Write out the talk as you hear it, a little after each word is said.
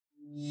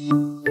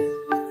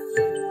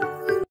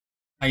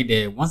Hi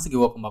there, once again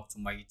welcome back to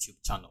my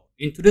YouTube channel.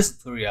 In today's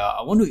tutorial,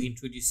 I want to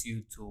introduce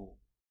you to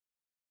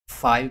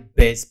 5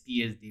 best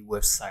PSD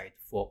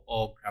websites for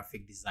all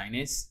graphic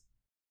designers.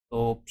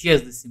 So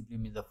PSD simply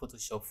means a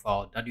Photoshop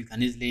file that you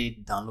can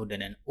easily download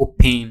and then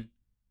open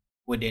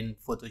within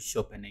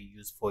Photoshop and then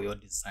use for your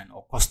design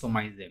or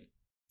customize them.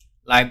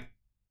 Like,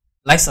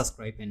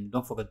 subscribe, and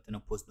don't forget to turn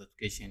on post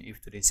notification if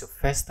today is your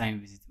first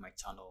time visiting my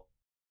channel.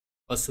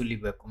 Also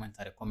leave a comment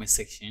at the comment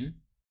section.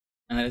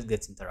 And let's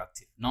get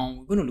interactive. Now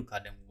we're going to look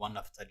at them one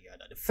after the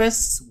other. The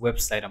first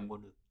website I'm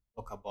going to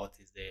talk about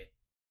is the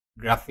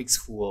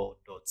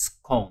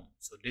graphicsfool.com.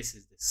 So this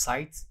is the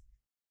site.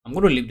 I'm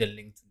going to leave the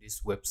link to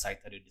this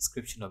website at the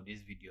description of this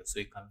video so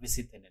you can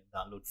visit and then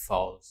download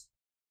files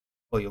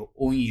for your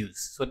own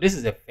use. So this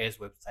is the first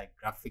website,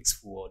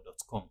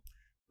 graphicsfool.com.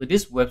 So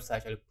this website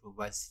actually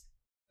provides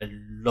a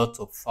lot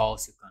of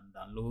files you can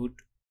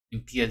download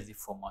in PSD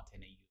format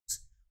and use.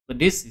 So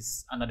this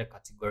is another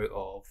category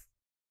of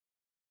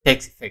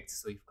text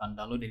effects. So you can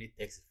download any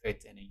text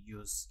effect and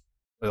use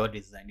for your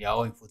design. They are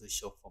all in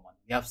Photoshop format.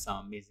 We have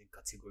some amazing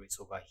categories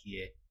over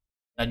here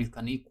that you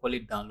can equally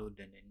download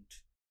and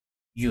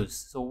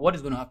use. So what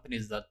is going to happen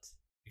is that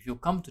if you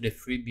come to the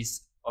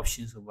freebies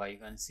options over, you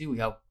can see we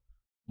have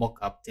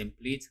mockup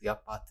templates, we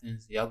have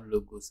patterns, we have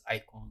logos,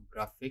 icons,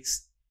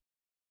 graphics,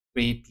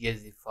 free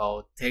PSD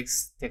file,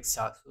 text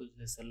chart. So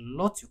there's a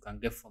lot you can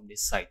get from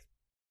this site.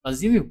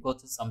 Assume you've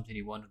gotten something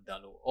you want to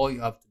download. All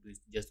you have to do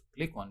is just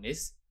click on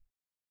this.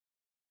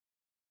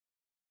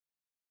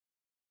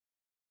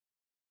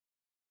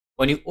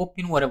 When you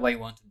open whatever you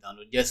want to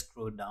download, just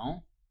scroll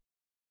down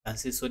and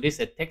see. So this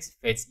is a text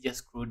effects.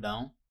 Just scroll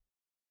down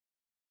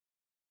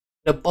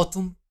the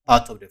bottom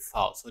part of the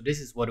file. So this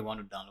is what you want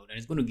to download, and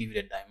it's going to give you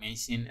the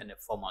dimension and the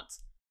format.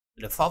 So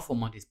the file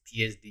format is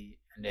PSD,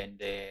 and then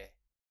the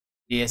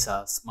layers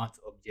are smart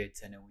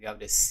objects, and then we have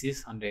the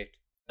 600.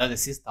 That's the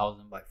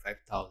 6,000 by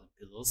 5,000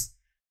 pixels,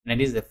 and then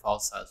this is the file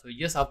size. So you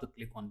just have to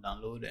click on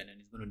download, and then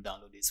it's going to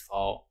download this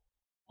file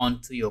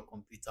onto your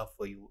computer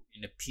for you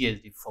in a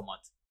PSD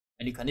format.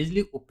 And you can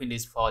easily open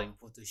this file in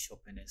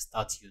Photoshop and then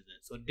start using.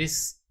 So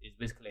this is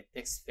basically a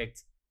text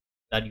effect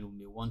that you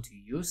may want to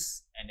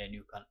use, and then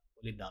you can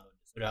only download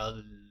it. So there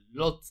are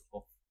lots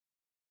of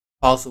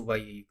files over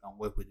here you can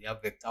work with. We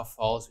have vector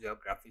files, we have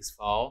graphics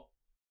file,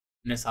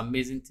 and there's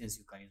amazing things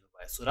you can use over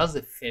here. So that's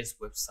the first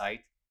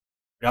website,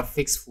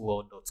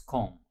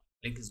 graphicsfool.com.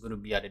 Link is going to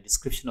be at the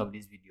description of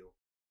this video,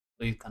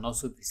 so you can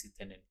also visit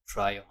and then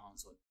try your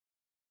hands on it.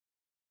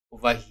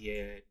 Over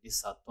here,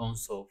 these are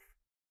tons of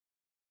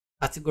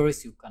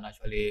categories you can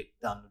actually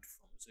download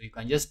from. So you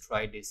can just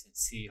try this and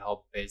see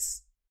how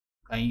best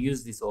you can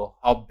use this, or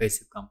how best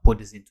you can put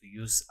this into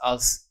use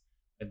as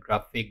a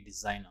graphic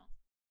designer.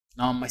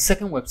 Now my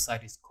second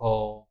website is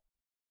called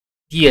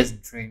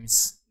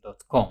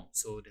psdreams.com.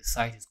 So the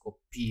site is called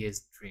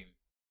psdream.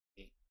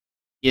 Okay.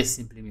 PS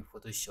simply means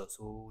Photoshop.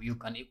 So you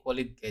can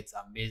equally get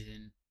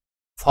amazing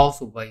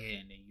files over here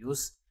and then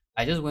use.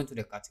 I just went to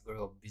the category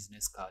of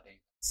business card, and you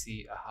can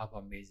see I have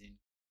amazing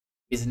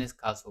business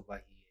cards over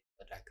here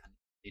that I can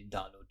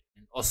download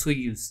and also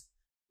use.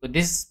 So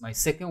this is my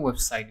second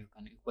website. You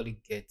can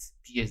equally get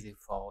PSD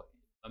file.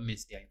 That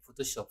means they are in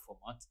Photoshop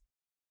format.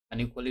 You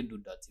can equally do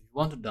that. If you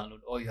want to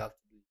download, all you have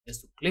to do is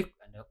just to click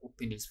and then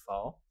open this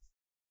file.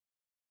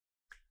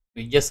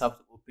 You just have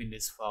to open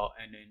this file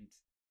and then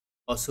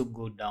also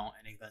go down,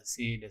 and you can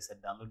see there's a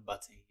download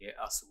button here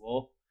as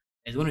well.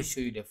 It's going to show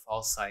you the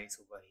file size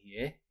over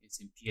here. It's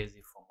in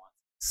PSD format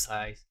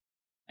size,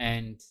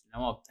 and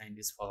now of time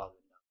this file has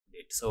been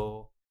downloaded.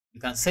 So you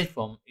can search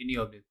from any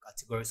of the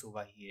categories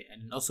over here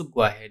and also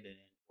go ahead and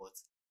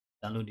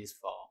download this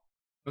file.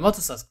 Remember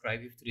to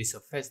subscribe if today is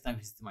your first time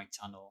visiting my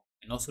channel,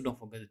 and also don't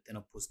forget to turn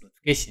on post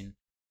notification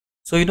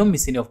so you don't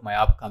miss any of my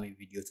upcoming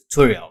video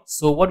tutorials.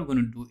 So what we're going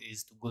to do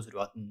is to go to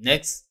the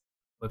next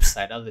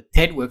website. That's the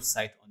third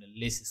website on the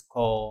list. Is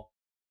called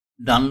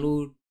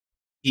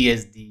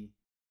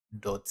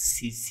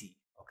downloadpsd.cc.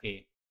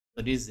 Okay,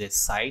 so this is the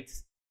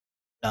site,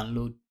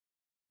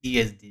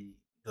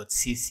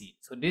 downloadpsd.cc.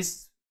 So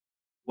this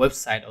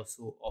website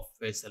also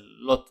offers a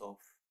lot of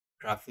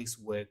graphics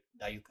work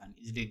that you can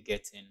easily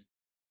get in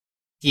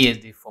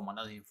PSD format,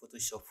 not in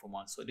Photoshop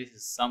format. So this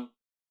is some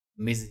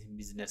amazing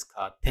business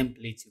card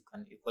templates you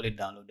can equally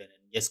download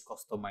and just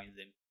customize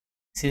them.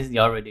 Since they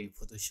are already in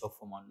Photoshop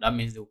format, that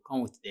means they will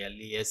come with their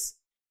layers,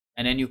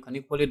 and then you can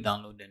equally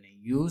download and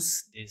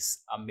use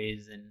these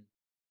amazing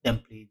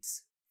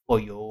templates for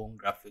your own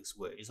graphics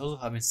work. It's also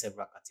having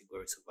several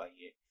categories over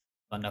here.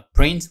 Under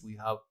print, we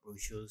have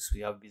brochures,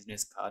 we have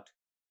business card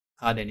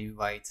and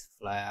invite,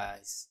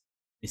 flyers,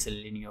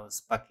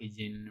 miscellaneous,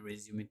 packaging,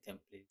 resume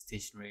templates,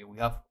 stationery. We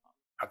have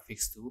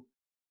graphics too.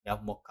 We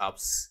have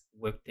mockups,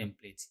 web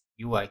templates,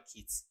 UI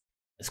kits,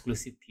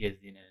 exclusive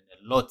PSD, and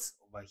a lot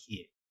over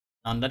here.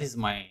 And that is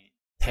my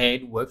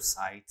third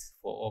website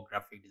for all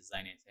graphic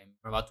designers. And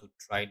remember to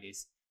try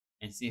this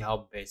and see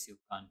how best you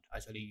can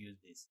actually use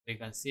this. So you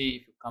can see,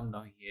 if you come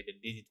down here, the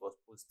date it was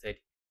posted,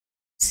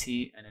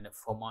 see, and then the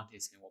format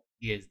is in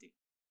PSD.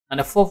 And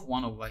the fourth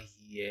one over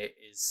here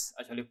is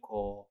actually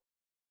called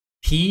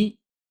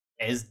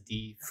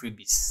PSD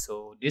freebies.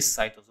 So this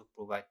site also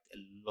provides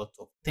a lot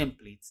of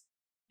templates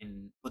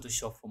in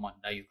Photoshop format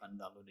that you can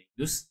download and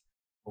use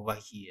over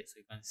here. So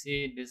you can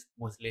see this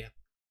mostly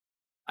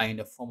are in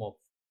the form of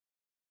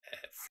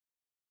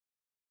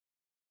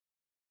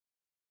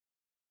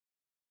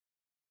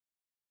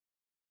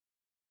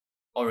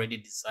already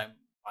designed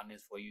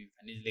panels for you. You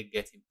can easily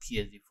get in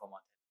PSD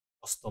format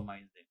and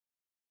customize them.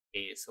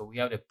 Okay, so we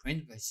have the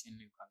print version.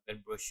 You can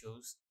get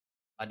brochures,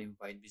 add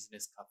invite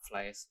business card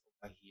flyers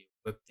over here,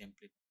 web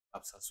template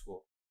apps as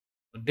well.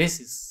 So this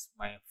is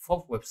my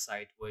fourth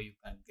website where you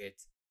can get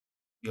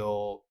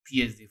your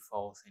PSD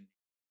files and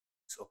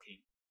it's okay.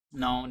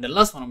 Now the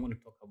last one I'm going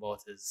to talk about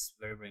is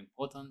very, very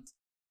important.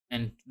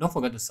 And don't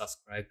forget to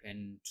subscribe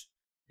and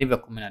leave a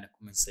comment in the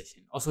comment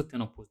section. Also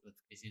turn on post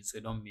notifications so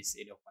you don't miss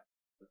any of my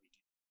videos.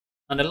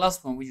 And the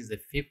last one, which is the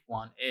fifth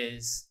one,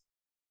 is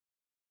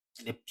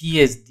the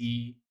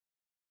PSD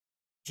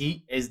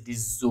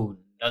zone.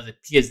 That's the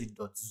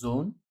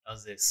PSD.zone.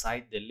 That's the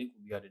site. The link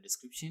will be at the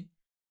description.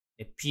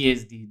 The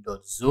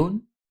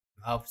PSD.zone.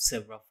 You have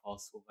several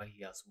files over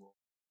here as well.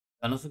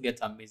 You can also get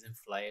amazing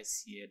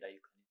flyers here that you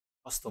can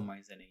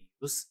customize and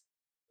use.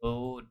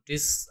 So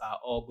these are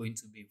all going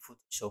to be in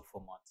Photoshop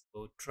format.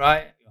 So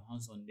try your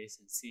hands on this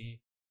and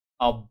see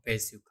how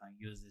best you can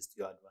use this to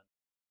your advantage.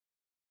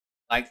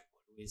 Like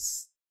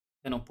always,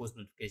 turn on post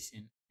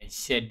notification and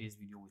share this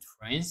video with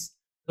friends.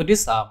 So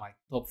these are my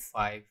top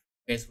 5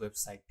 best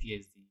website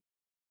PSD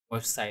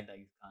website that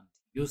you can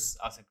use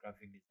as a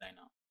graphic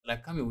designer.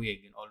 Like come away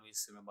again,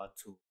 always remember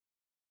to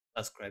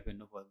subscribe and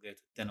don't forget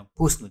to turn on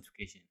post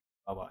notification.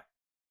 Bye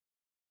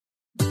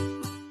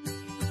bye.